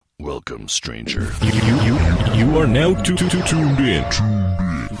Welcome, stranger. You are now tuned in.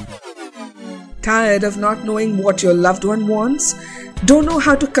 Tired of not knowing what your loved one wants? Don't know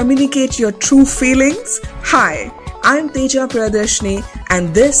how to communicate your true feelings? Hi, I'm Teja Priyadarshini,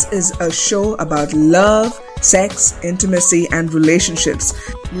 and this is a show about love, sex, intimacy, and relationships.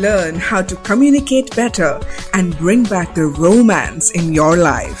 Learn how to communicate better and bring back the romance in your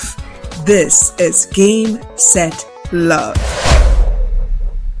life. This is Game, Set, Love.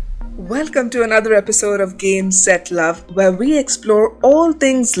 Welcome to another episode of Game, Set, Love, where we explore all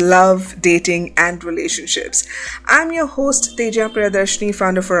things love, dating, and relationships. I'm your host, Teja Priyadarshini,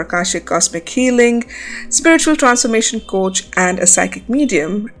 founder for Akashic Cosmic Healing, spiritual transformation coach, and a psychic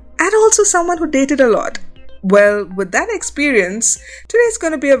medium, and also someone who dated a lot. Well, with that experience, today's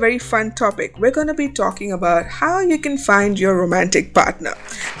going to be a very fun topic. We're going to be talking about how you can find your romantic partner.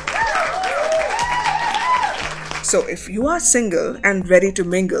 So if you are single and ready to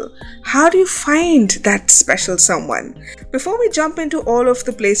mingle, how do you find that special someone? Before we jump into all of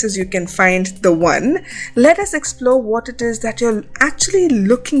the places you can find the one, let us explore what it is that you're actually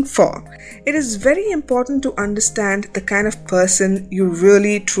looking for. It is very important to understand the kind of person you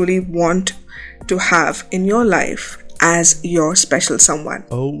really truly want to have in your life as your special someone.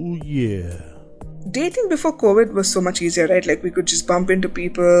 Oh yeah. Dating before COVID was so much easier, right? Like we could just bump into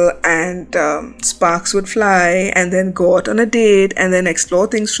people and sparks would fly and then go out on a date and then explore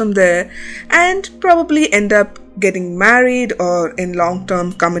things from there and probably end up getting married or in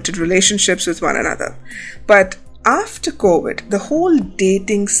long-term committed relationships with one another. But after COVID, the whole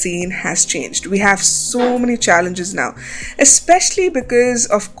dating scene has changed. We have so many challenges now, especially because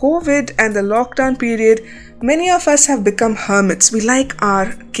of COVID and the lockdown period. Many of us have become hermits. We like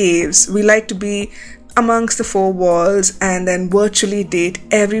our caves. We like to be amongst the four walls and then virtually date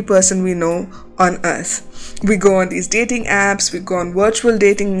every person we know on earth. We go on these dating apps, we go on virtual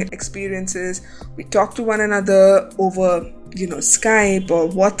dating experiences, we talk to one another over, Skype or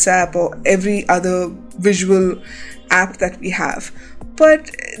WhatsApp or every other visual app that we have. But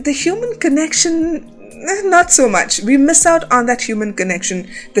the human connection, not so much. We miss out on that human connection.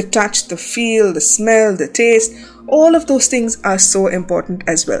 The touch, the feel, the smell, the taste, all of those things are so important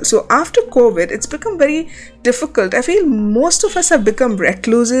as well. So after COVID, it's become very difficult. I feel most of us have become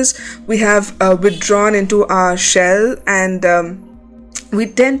recluses. We have withdrawn into our shell and we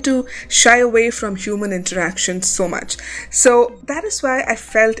tend to shy away from human interaction so much. So that is why I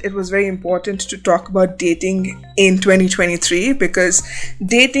felt it was very important to talk about dating in 2023, because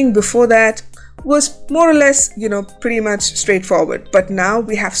dating before that was more or less, pretty much straightforward. But now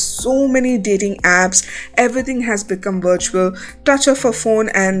we have so many dating apps. Everything has become virtual. Touch of a phone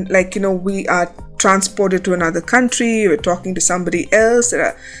and we are transported to another country. We're talking to somebody else. There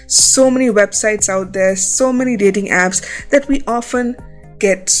are so many websites out there, so many dating apps that we often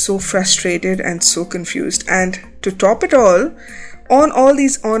get so frustrated and so confused. And to top it all, on all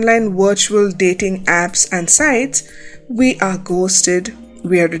these online virtual dating apps and sites, we are ghosted,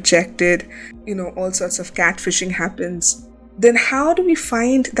 we are rejected, all sorts of catfishing happens. Then how do we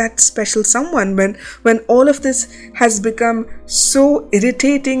find that special someone when all of this has become so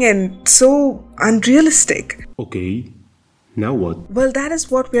irritating and so unrealistic? Okay, now what? Well, that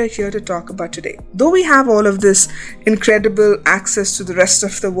is what we are here to talk about today. Though we have all of this incredible access to the rest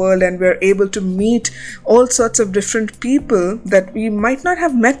of the world and we're able to meet all sorts of different people that we might not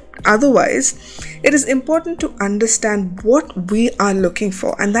have met otherwise, it is important to understand what we are looking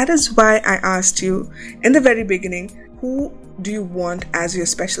for. And that is why I asked you in the very beginning, who do you want as your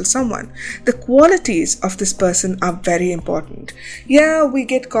special someone? The qualities of this person are very important. Yeah, we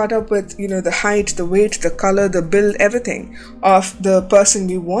get caught up with, the height, the weight, the color, the build, everything of the person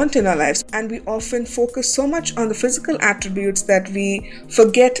we want in our lives. And we often focus so much on the physical attributes that we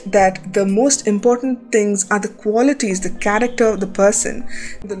forget that the most important things are the qualities, the character of the person,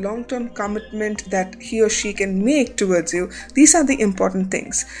 the long-term commitment that he or she can make towards you. These are the important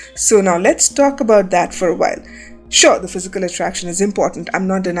things. So now let's talk about that for a while. Sure, the physical attraction is important. I'm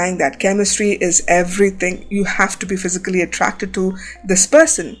not denying that. Chemistry is everything. You have to be physically attracted to this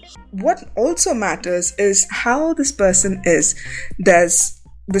person. What also matters is how this person is. Does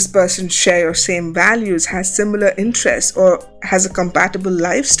this person share your same values, has similar interests, or has a compatible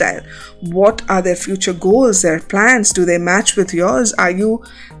lifestyle? What are their future goals, their plans? Do they match with yours? Are you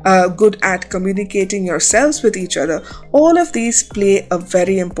good at communicating yourselves with each other? All of these play a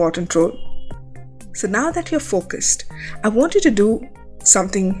very important role. So now that you're focused, I want you to do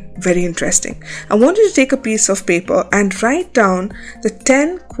something very interesting. I want you to take a piece of paper and write down the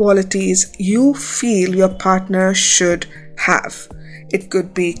 10 qualities you feel your partner should have. It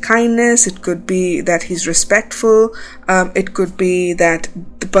could be kindness. It could be that he's respectful. It could be that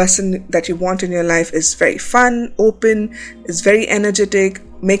the person that you want in your life is very fun, open, is very energetic,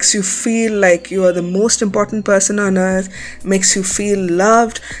 makes you feel like you are the most important person on earth, makes you feel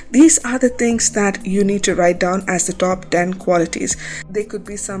loved. These are the things that you need to write down as the top 10 qualities. They could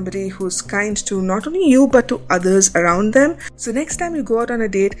be somebody who's kind to not only you but to others around them. So next time you go out on a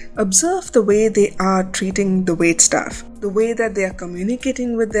date, observe the way they are treating the wait staff, the way that they are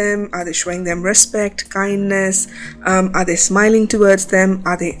communicating with them. Are they showing them respect, kindness? Are they smiling towards them?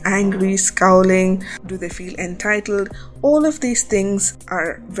 Are they angry, scowling? Do they feel entitled? All of these things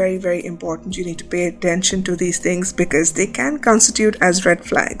are very, very important. You need to pay attention to these things because they can constitute as red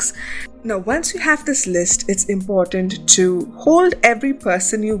flags. Now, once you have this list, it's important to hold every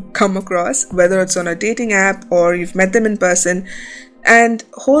person you come across, whether it's on a dating app or you've met them in person, and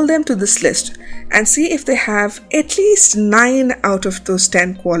hold them to this list and see if they have at least 9 out of those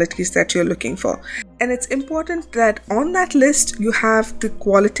 10 qualities that you're looking for. And it's important that on that list you have the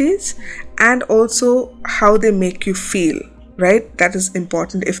qualities and also how they make you feel, right? That is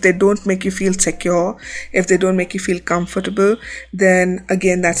important. If they don't make you feel secure, if they don't make you feel comfortable, then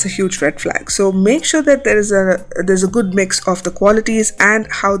again, that's a huge red flag. So make sure that there's a good mix of the qualities and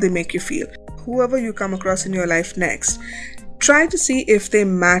how they make you feel. Whoever you come across in your life next, try to see if they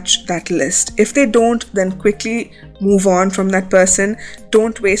match that list. If they don't, then quickly move on from that person.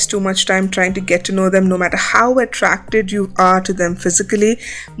 Don't waste too much time trying to get to know them. No matter how attracted you are to them physically,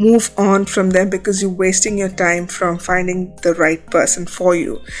 move on from them because you're wasting your time from finding the right person for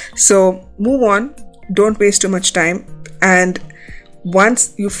you. So move on. Don't waste too much time. And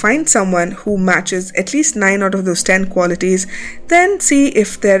once you find someone who matches at least 9 out of those 10 qualities, then see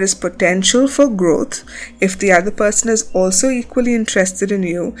if there is potential for growth, if the other person is also equally interested in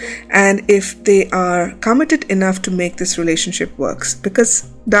you, and if they are committed enough to make this relationship works. Because,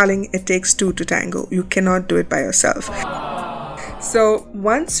 darling, it takes 2 to tango. You cannot do it by yourself. So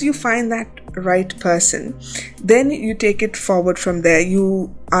once you find that right person, then you take it forward from there.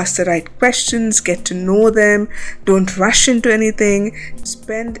 You ask the right questions, get to know them, don't rush into anything.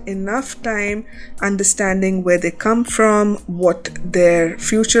 Spend enough time understanding where they come from, what their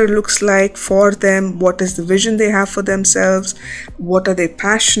future looks like for them, what is the vision they have for themselves, what are they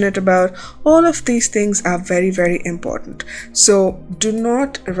passionate about. All of these things are very, very important. So do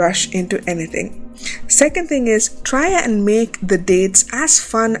not rush into anything. Second thing is, try and make the dates as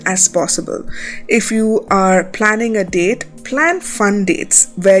fun as possible. If you are planning a date, plan fun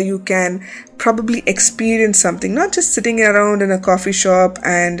dates where you can probably experience something, not just sitting around in a coffee shop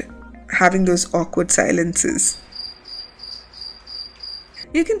and having those awkward silences.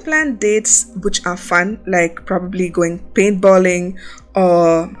 You can plan dates which are fun, like probably going paintballing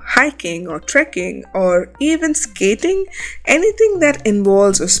or hiking or trekking or even skating. Anything that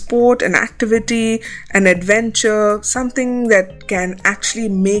involves a sport, an activity, an adventure, something that can actually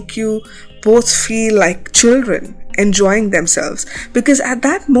make you both feel like children enjoying themselves. Because at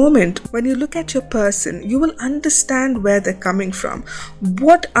that moment, when you look at your person, you will understand where they're coming from.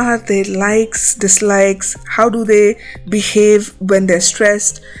 What are their likes, dislikes? How do they behave when they're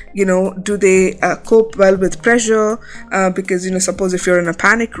stressed? Do they cope well with pressure? Because, suppose if you're in a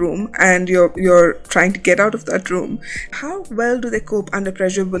panic room and you're trying to get out of that room, how well do they cope under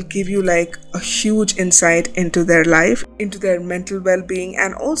pressure will give you like a huge insight into their life, into their mental well-being,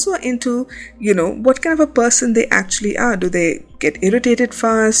 and also into, what kind of a person they actually are. Do they get irritated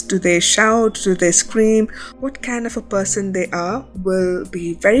fast? Do they shout? Do they scream? What kind of a person they are will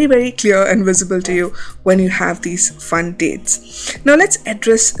be very, very clear and visible to you when you have these fun dates. Now let's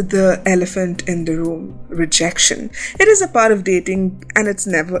address the elephant in the room, rejection. It is a part of dating and it's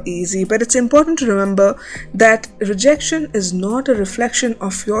never easy, but it's important to remember that rejection is not a reflection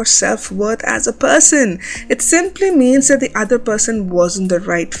of your self-worth as a person. It simply means that the other person wasn't the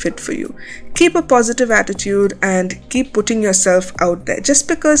right fit for you. Keep a positive attitude and keep putting yourself out there. Just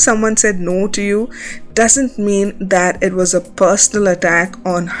because someone said no to you doesn't mean that it was a personal attack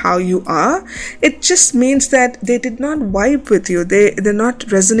on how you are. It just means that they did not vibe with you. They're not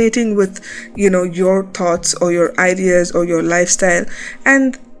resonating with, your thoughts or your ideas or your lifestyle,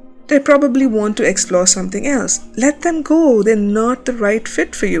 and they probably want to explore something else. Let them go. They're not the right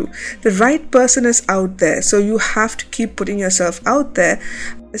fit for you. The right person is out there. So you have to keep putting yourself out there,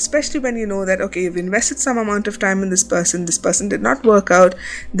 especially when you know that, okay, you've invested some amount of time in this person did not work out.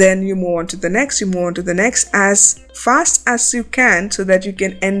 Then you move on to the next, as fast as you can so that you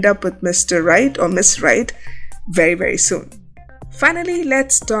can end up with Mr. Right or Miss Right very, very soon. Finally,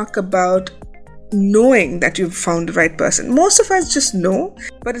 let's talk about knowing that you've found the right person. Most of us just know,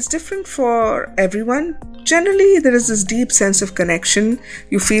 but it's different for everyone. generally there is this deep sense of connection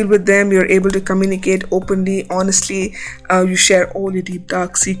you feel with them. You're able to communicate openly, honestly. You share all your deep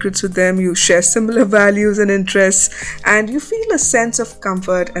dark secrets with them. You share similar values and interests, and you feel a sense of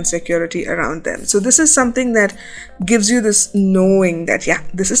comfort and security around them. So this is something that gives you this knowing that, yeah,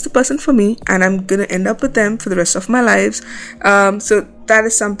 this is the person for me and I'm gonna end up with them for the rest of my lives. So that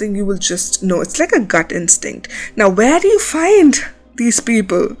is something you will just know. It's like a gut instinct. Now, where do you find these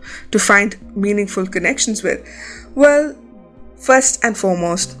people to find meaningful connections with? Well, first and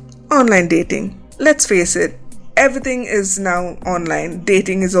foremost, online dating. Let's face it, everything is now online.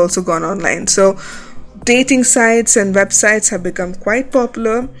 Dating is also gone online. So dating sites and websites have become quite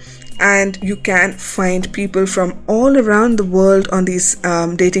popular, and you can find people from all around the world on these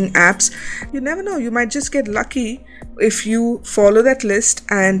dating apps. You never know, you might just get lucky if you follow that list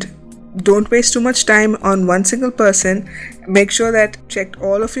and don't waste too much time on one single person. Make sure that checked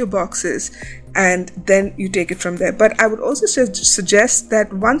all of your boxes, and then you take it from there. But I would also suggest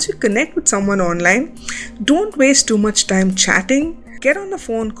that once you connect with someone online, don't waste too much time chatting. Get on a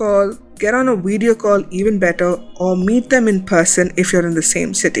phone call, get on a video call, even better, or meet them in person if you're in the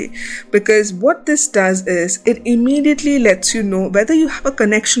same city. Because what this does is it immediately lets you know whether you have a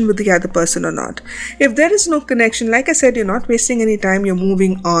connection with the other person or not. If there is no connection, like I said, you're not wasting any time, you're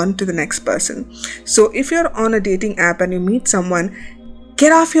moving on to the next person. So if you're on a dating app and you meet someone,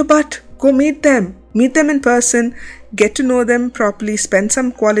 get off your butt, go meet them in person, get to know them properly, spend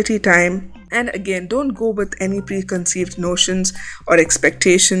some quality time. And again, don't go with any preconceived notions or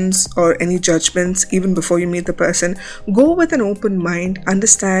expectations or any judgments even before you meet the person. Go with an open mind.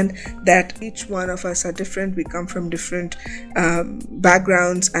 Understand that each one of us are different. We come from different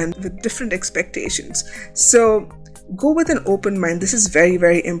backgrounds and with different expectations. So go with an open mind. This is very,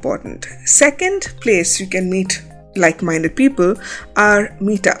 very important. Second place you can meet like-minded people are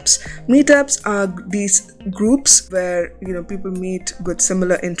meetups. Meetups are these groups where people meet with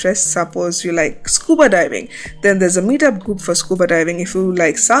similar interests. Suppose you like scuba diving, then there's a meetup group for scuba diving. If you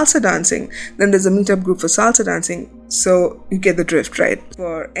like salsa dancing, then there's a meetup group for salsa dancing. So you get the drift, right?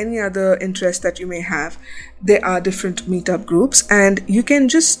 For any other interest that you may have, there are different meetup groups, and you can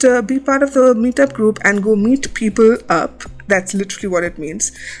just be part of the meetup group and go meet people up. That's literally what it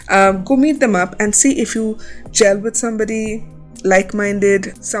means. Go meet them up and see if you gel with somebody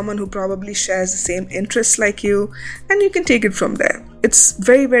like-minded, someone who probably shares the same interests like you, and you can take it from there. It's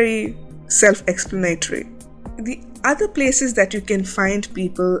very, very self-explanatory. The other places that you can find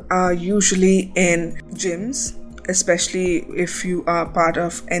people are usually in gyms, especially if you are part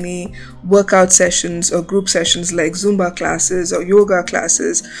of any workout sessions or group sessions like Zumba classes or yoga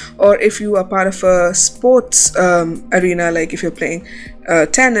classes, or if you are part of a sports arena, like if you're playing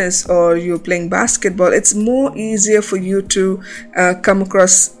tennis or you're playing basketball. It's more easier for you to come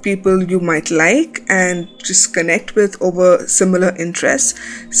across people you might like and just connect with over similar interests.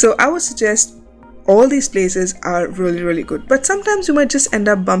 So I would suggest all these places are really, really good. But sometimes you might just end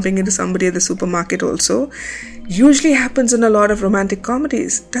up bumping into somebody at the supermarket also. Usually happens in a lot of romantic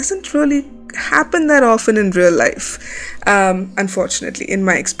comedies. Doesn't really happen that often in real life, unfortunately, in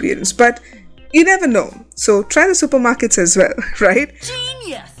my experience. But you never know. So try the supermarkets as well, right?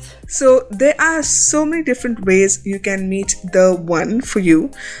 Genius! So there are so many different ways you can meet the one for you.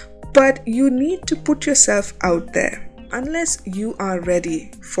 But you need to put yourself out there. Unless you are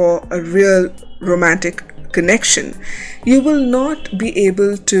ready for a real romantic connection, you will not be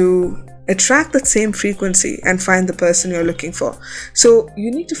able to attract that same frequency and find the person you're looking for. So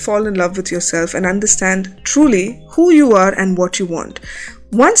you need to fall in love with yourself and understand truly who you are and what you want.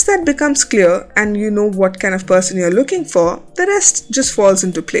 Once that becomes clear and you know what kind of person you're looking for, the rest just falls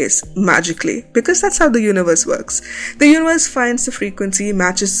into place magically, because that's how the universe works. The universe finds the frequency,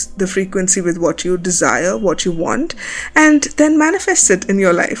 matches the frequency with what you desire, what you want, and then manifests it in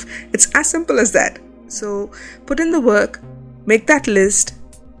your life. It's as simple as that. So put in the work, make that list,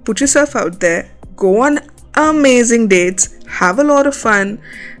 put yourself out there, go on amazing dates, have a lot of fun,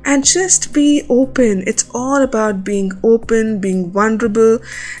 and just be open. It's all about being open, being vulnerable,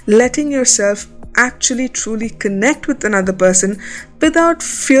 letting yourself actually truly connect with another person without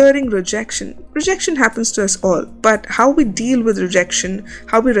fearing rejection. Rejection happens to us all, but how we deal with rejection,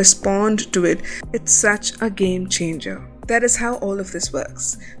 how we respond to it, it's such a game changer. That is how all of this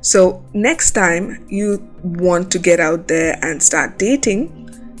works. So next time you want to get out there and start dating,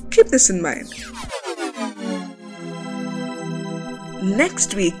 keep this in mind.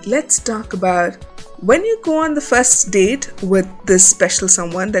 Next week, let's talk about when you go on the first date with this special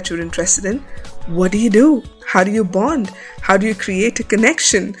someone that you're interested in. What do? How do you bond? How do you create a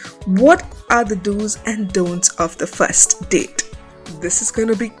connection? What are the do's and don'ts of the first date? This is going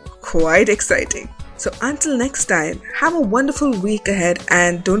to be quite exciting. So until next time, have a wonderful week ahead,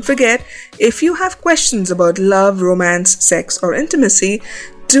 and don't forget, if you have questions about love, romance, sex, or intimacy,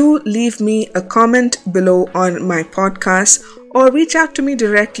 do leave me a comment below on my podcast or reach out to me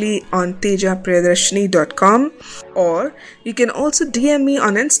directly on tejapriyadarshini.com, or you can also DM me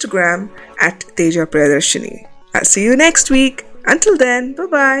on Instagram at tejapriyadarshini. I'll see you next week. Until then,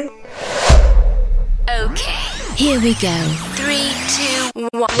 bye-bye. Okay, here we go. 3, 2,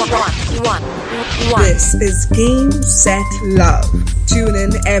 1. This is Game Set Love. Tune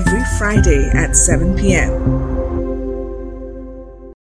in every Friday at 7 p.m.